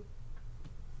who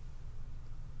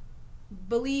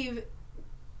believe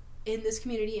in this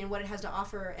community and what it has to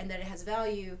offer and that it has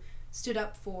value stood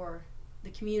up for the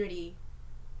community,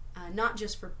 not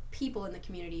just for people in the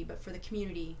community, but for the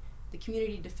community. The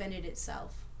community defended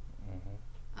itself.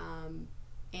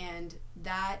 And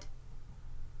that,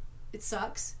 it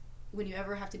sucks when you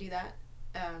ever have to do that,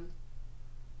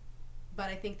 but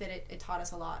I think that it taught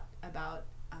us a lot about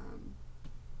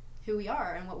who we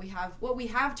are and what we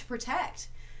have to protect.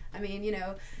 I mean,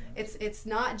 it's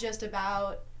not just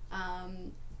about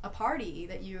a party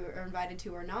that you are invited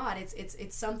to or not.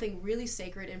 It's something really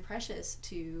sacred and precious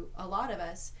to a lot of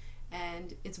us,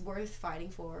 and it's worth fighting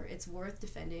for. It's worth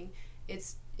defending.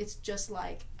 It's just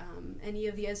like any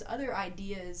of these other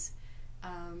ideas.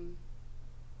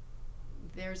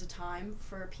 There's a time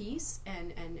for peace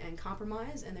and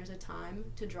compromise, and there's a time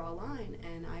to draw a line,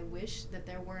 and I wish that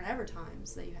there weren't ever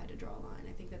times that you had to draw a line.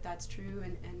 I think that that's true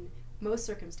in most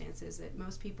circumstances, that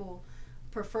most people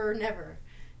prefer never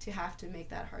to have to make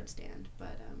that hard stand.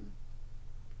 But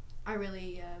I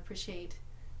really appreciate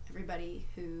everybody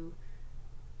who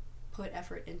put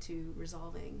effort into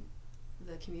resolving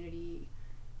the community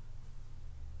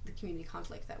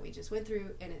conflict that we just went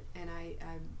through, and I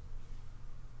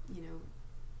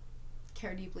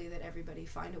care deeply that everybody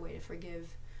find a way to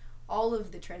forgive all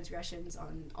of the transgressions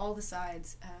on all the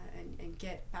sides, and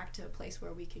get back to a place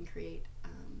where we can create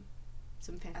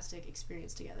some fantastic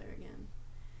experience together again.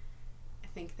 I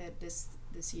think that this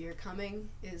year coming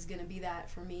is going to be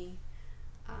that for me.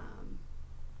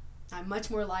 I'm much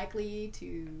more likely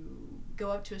to go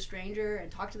up to a stranger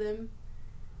and talk to them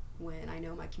when I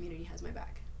know my community has my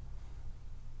back.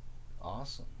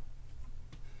 Awesome.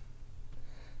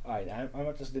 All right, I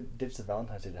might just ditch the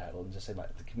Valentine's Day title and just say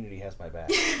the community has my back.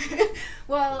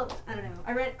 Well, I don't know.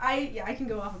 I can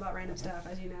go off about random stuff,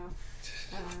 as you know.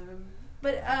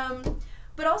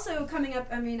 But also coming up,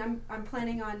 I mean, I'm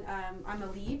planning on I'm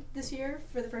a lead this year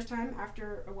for the first time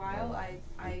after a while.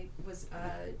 I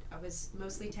was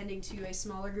mostly tending to a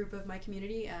smaller group of my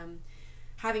community.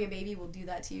 Having a baby will do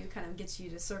that to you, kind of gets you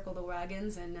to circle the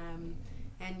wagons and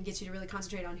gets you to really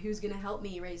concentrate on who's going to help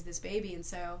me raise this baby. And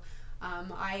so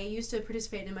I used to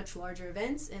participate in much larger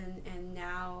events, and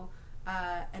now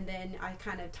and then I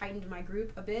kind of tightened my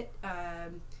group a bit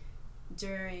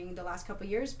during the last couple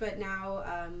of years, but now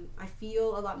I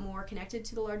feel a lot more connected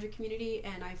to the larger community,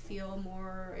 and I feel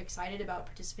more excited about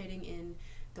participating in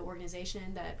the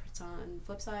organization that puts on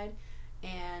Flipside.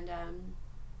 And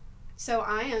so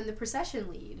I am the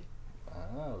procession lead.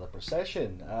 Oh, the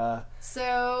procession.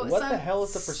 So what the hell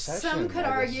is the procession? Some could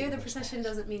argue the procession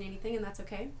doesn't mean anything, and that's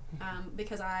okay,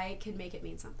 because I can make it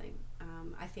mean something.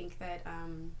 I think that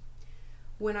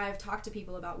when I've talked to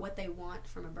people about what they want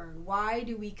from a burn, why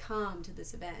do we come to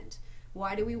this event?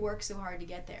 Why do we work so hard to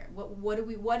get there?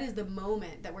 What is the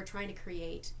moment that we're trying to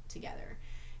create together?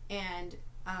 And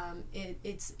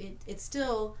it's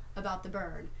still about the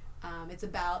burn. It's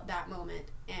about that moment,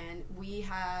 and we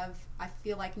have, I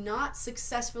feel like, not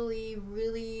successfully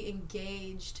really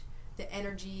engaged the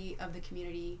energy of the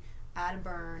community at a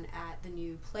burn at the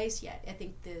new place yet. I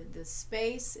think the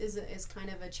space is kind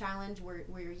of a challenge.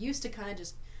 We're used to kind of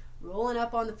just rolling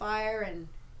up on the fire and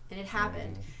it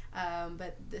happened.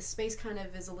 But the space kind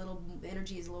of is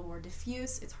energy is a little more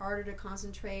diffuse. It's harder to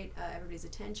concentrate everybody's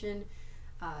attention.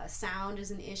 Sound is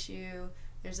an issue.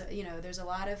 There's a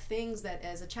lot of things that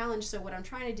as a challenge. So what I'm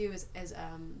trying to do is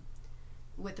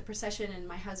with the procession, and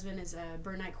my husband is a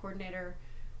burn night coordinator,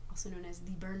 also known as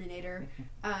the Burninator.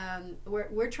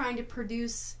 We're trying to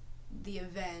produce the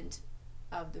event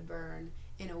of the burn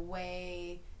in a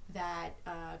way that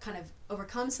kind of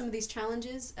overcomes some of these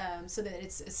challenges, so that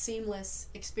it's a seamless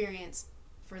experience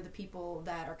for the people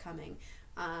that are coming.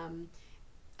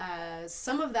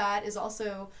 Some of that is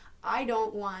also, I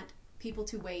don't want people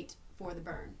to wait for the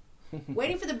burn.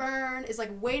 Waiting for the burn is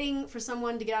like waiting for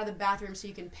someone to get out of the bathroom so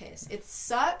you can piss. It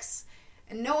sucks,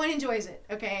 and no one enjoys it,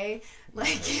 okay?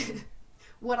 Like,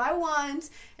 what I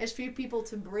want is for people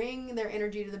to bring their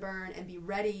energy to the burn and be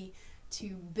ready to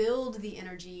build the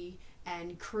energy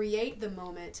and create the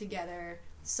moment together,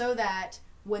 so that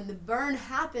when the burn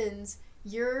happens,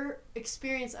 your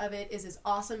experience of it is as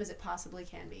awesome as it possibly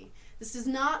can be. This does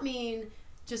not mean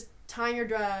just time your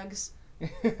drugs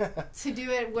to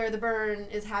do it where the burn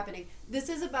is happening. This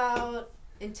is about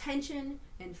intention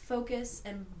and focus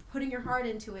and putting your heart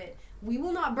into it. We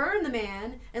will not burn the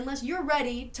man unless you're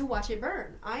ready to watch it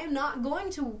burn. I am not going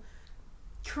to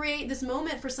create this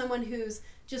moment for someone who's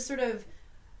just sort of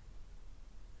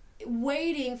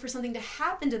waiting for something to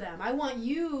happen to them. I want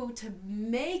you to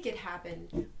make it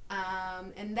happen.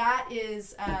 And that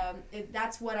is,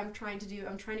 that's what I'm trying to do.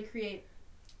 I'm trying to create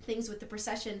things with the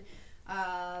procession.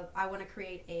 I want to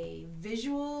create a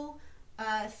visual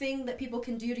thing that people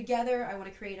can do together. I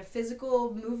want to create a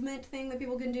physical movement thing that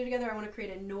people can do together. I want to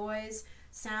create a noise,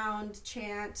 sound,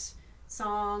 chant,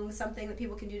 song, something that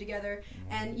people can do together.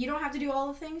 And you don't have to do all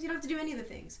the things. You don't have to do any of the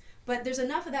things. But there's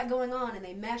enough of that going on, and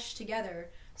they mesh together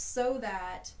so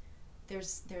that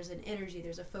there's an energy,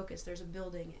 there's a focus, there's a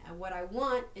building. And what I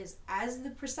want is, as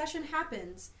the procession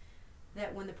happens,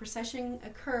 that when the procession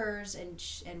occurs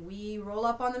and we roll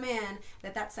up on the man,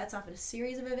 that sets off a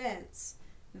series of events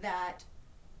that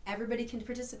everybody can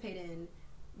participate in,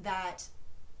 that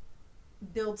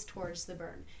builds towards the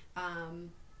burn.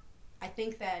 I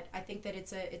think that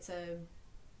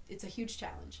it's a huge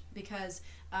challenge, because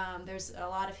there's a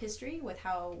lot of history with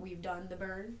how we've done the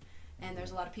burn, and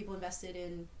there's a lot of people invested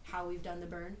in how we've done the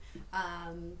burn.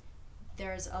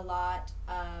 There's a lot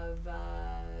of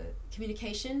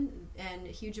communication and a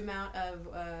huge amount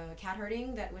of cat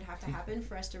herding that would have to happen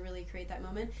for us to really create that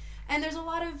moment. And there's a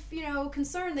lot of,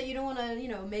 concern that you don't want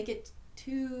to, make it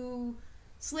too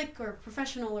slick or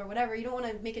professional or whatever. You don't want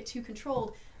to make it too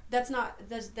controlled. That's not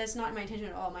my intention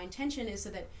at all. My intention is so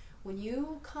that when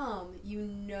you come, you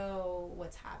know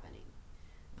what's happening.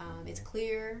 It's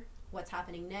clear. what's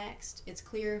happening next. It's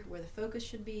clear where the focus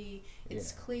should be.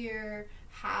 It's Yeah. clear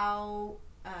how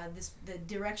the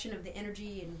direction of the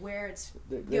energy and where it's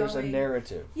There's going. a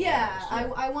narrative. Yeah,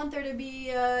 almost, I want there to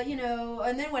be,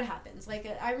 and then what happens? Like,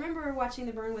 I remember watching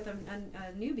the burn with a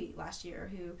newbie last year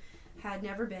who had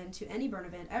never been to any burn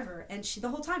event ever, and the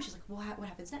whole time she's like, well, what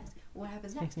happens next? What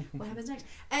happens next? What happens next?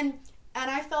 And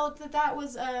I felt that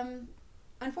was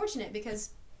unfortunate because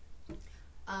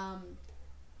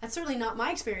that's certainly not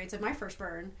my experience of my first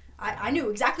burn. I knew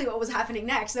exactly what was happening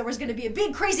next. There was going to be a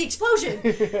big crazy explosion,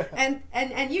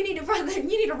 and you need to run. You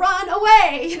need to run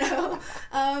away. You know,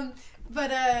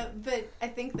 but I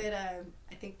think that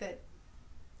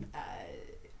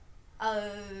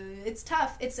it's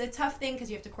tough. It's a tough thing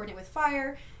because you have to coordinate with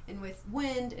fire and with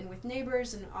wind and with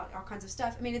neighbors and all kinds of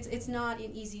stuff. I mean, it's not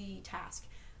an easy task.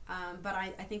 But I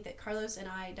think that Carlos and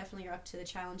I definitely are up to the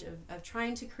challenge of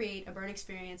trying to create a burn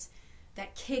experience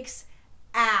that kicks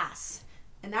ass.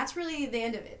 And that's really the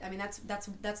end of it. I mean, that's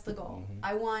the goal. Mm-hmm.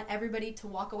 I want everybody to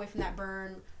walk away from that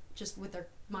burn just with their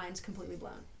minds completely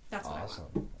blown. That's what Awesome.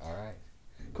 I want. All right.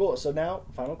 Cool. So now,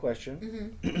 final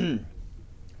question. Mm-hmm.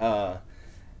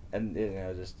 And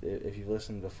just if you've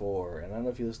listened before, and I don't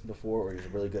know if you listened before or you're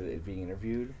just really good at being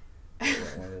interviewed, one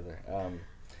or the other.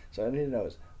 So I need to know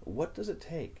is, what does it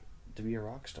take to be a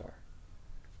rock star?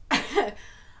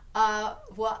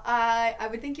 Well, I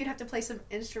would think you'd have to play some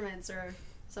instruments or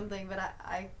something, but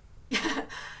I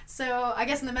so I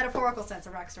guess in the metaphorical sense,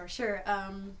 a rock star, sure.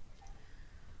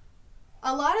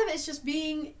 A lot of it's just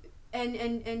being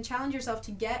and challenge yourself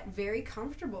to get very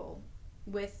comfortable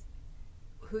with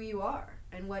who you are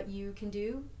and what you can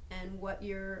do and what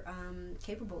you're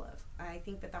capable of. I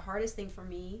think that the hardest thing for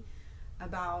me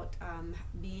about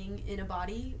being in a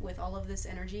body with all of this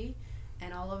energy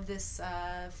and all of this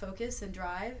focus and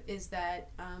drive is that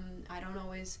I don't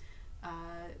always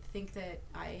think that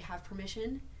I have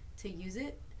permission to use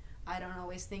it. I don't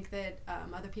always think that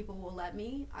other people will let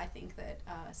me. I think that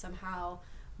somehow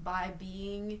by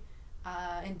being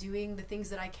and doing the things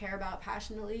that I care about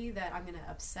passionately, that I'm going to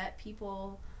upset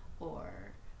people,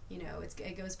 or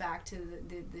it goes back to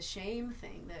the shame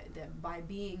thing that by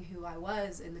being who I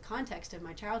was in the context of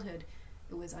my childhood,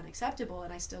 it was unacceptable,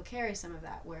 and I still carry some of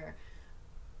that, where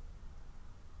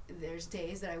there's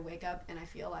days that I wake up and I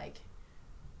feel like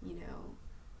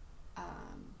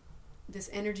this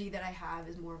energy that I have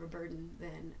is more of a burden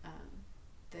than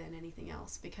anything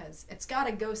else, because it's got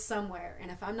to go somewhere, and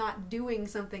if I'm not doing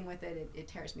something with it, it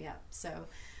tears me up. So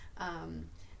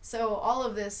all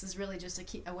of this is really just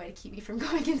a way to keep me from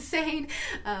going insane,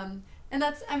 and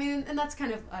that's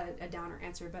kind of a downer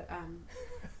answer,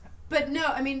 but no,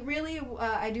 I mean, really,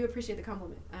 I do appreciate the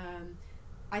compliment.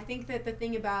 I think that the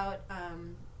thing about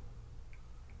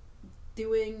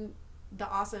doing the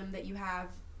awesome that you have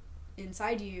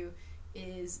inside you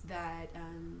is that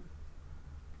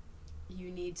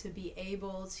you need to be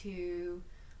able to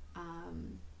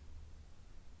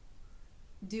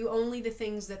do only the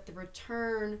things that the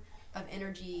return of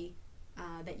energy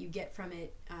that you get from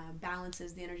it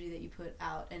balances the energy that you put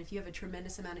out. And if you have a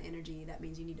tremendous amount of energy, that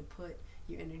means you need to put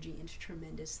your energy into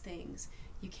tremendous things.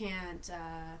 You can't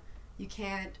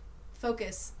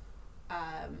focus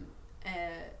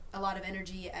a lot of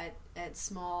energy at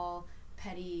small,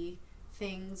 petty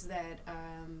things that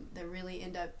really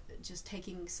end up just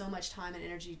taking so much time and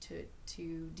energy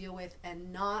to deal with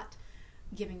and not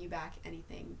giving you back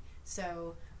anything.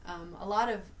 So a lot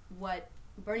of what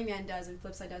Burning Man does and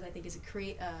Flipside does, I think, is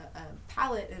create a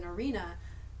palette, an arena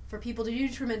for people to do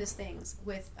tremendous things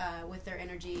with their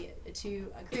energy,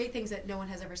 to create things that no one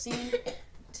has ever seen,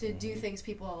 to do things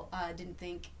people didn't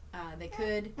think they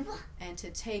could, and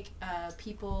to take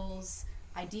people's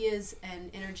ideas and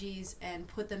energies and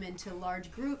put them into large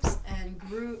groups and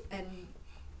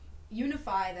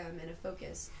unify them in a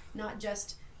focus, not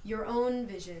just your own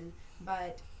vision,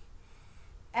 but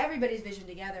everybody's vision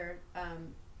together,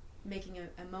 making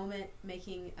a moment,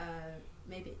 making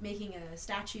a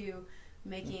statue,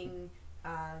 making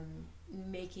a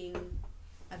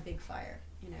big fire.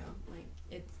 Like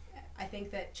it's. I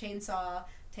think that Chainsaw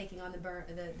taking on the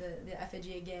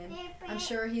effigy again. I'm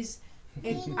sure he's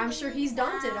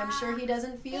daunted. I'm sure he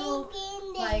doesn't feel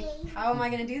like, how am I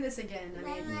going to do this again? I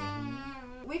mean,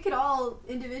 we could all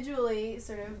individually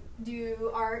sort of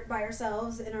do art by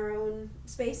ourselves in our own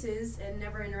spaces and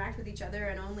never interact with each other,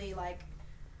 and only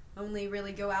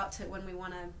really go out to when we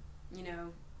want to,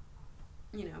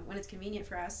 when it's convenient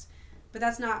for us. But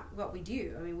that's not what we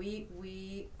do. I mean,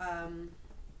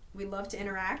 we love to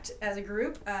interact as a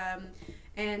group,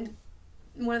 and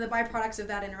one of the byproducts of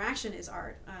that interaction is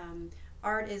art.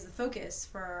 Art is the focus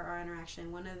for our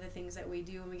interaction. One of the things that we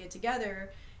do when we get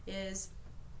together is,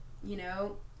 you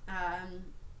know,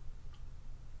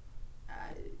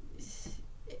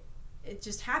 it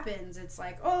just happens. It's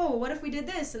like, oh, what if we did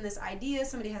this? And this idea,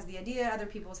 somebody has the idea, other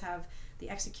people have the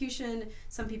execution,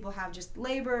 some people have just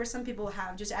labor, some people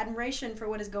have just admiration for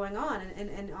what is going on,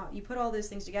 and you put all those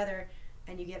things together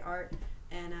and you get art,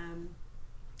 and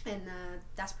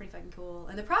that's pretty fucking cool.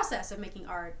 And the process of making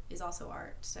art is also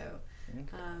art, so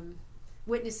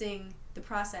witnessing the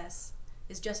process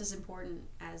is just as important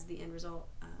as the end result.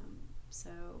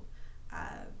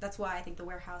 That's why I think the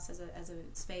Warehouse as a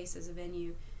space, as a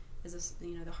venue, is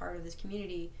the heart of this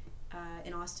community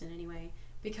in Austin anyway,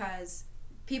 because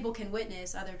people can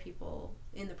witness other people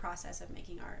in the process of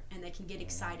making art, and they can get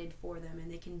excited for them,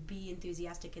 and they can be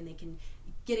enthusiastic, and they can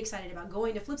get excited about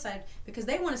going to Flipside because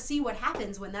they want to see what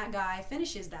happens when that guy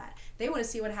finishes that. They want to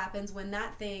see what happens when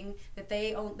that thing that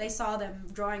they saw them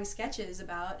drawing sketches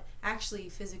about actually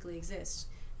physically exists.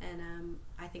 And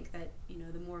I think that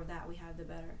the more of that we have, the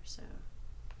better. So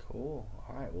cool.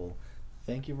 All right. Well,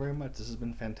 thank you very much. This has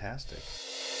been fantastic.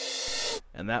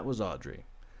 And that was Audrey.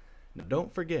 Now,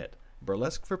 don't forget,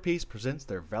 Burlesque for Peace presents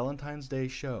their Valentine's Day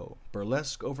show,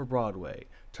 Burlesque Over Broadway,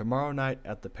 tomorrow night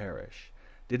at the Parish.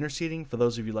 Dinner seating, for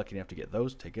those of you lucky enough to get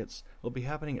those tickets, will be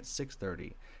happening at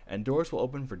 6:30, and doors will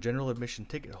open for general admission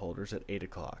ticket holders at 8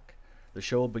 o'clock. The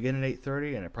show will begin at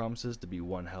 8:30, and it promises to be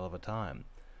one hell of a time.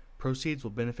 Proceeds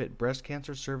will benefit Breast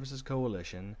Cancer Services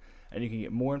Coalition, and you can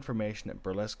get more information at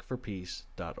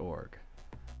burlesqueforpeace.org.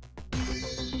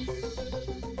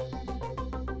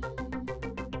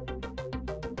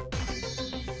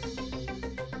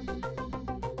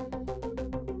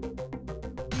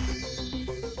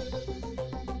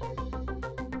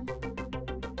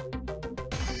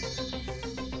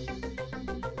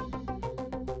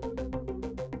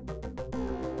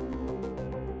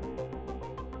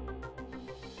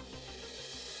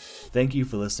 Thank you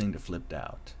for listening to Flipped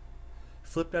Out.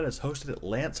 Flipped Out is hosted at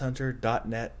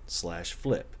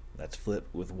lancehunter.net/flip. That's flip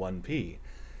with one P.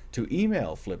 To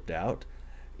email Flipped Out,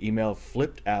 email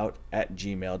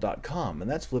flippedout@gmail.com,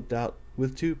 and that's flipped out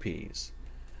with two P's.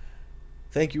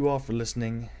 Thank you all for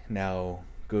listening. Now,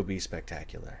 go be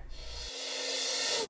spectacular.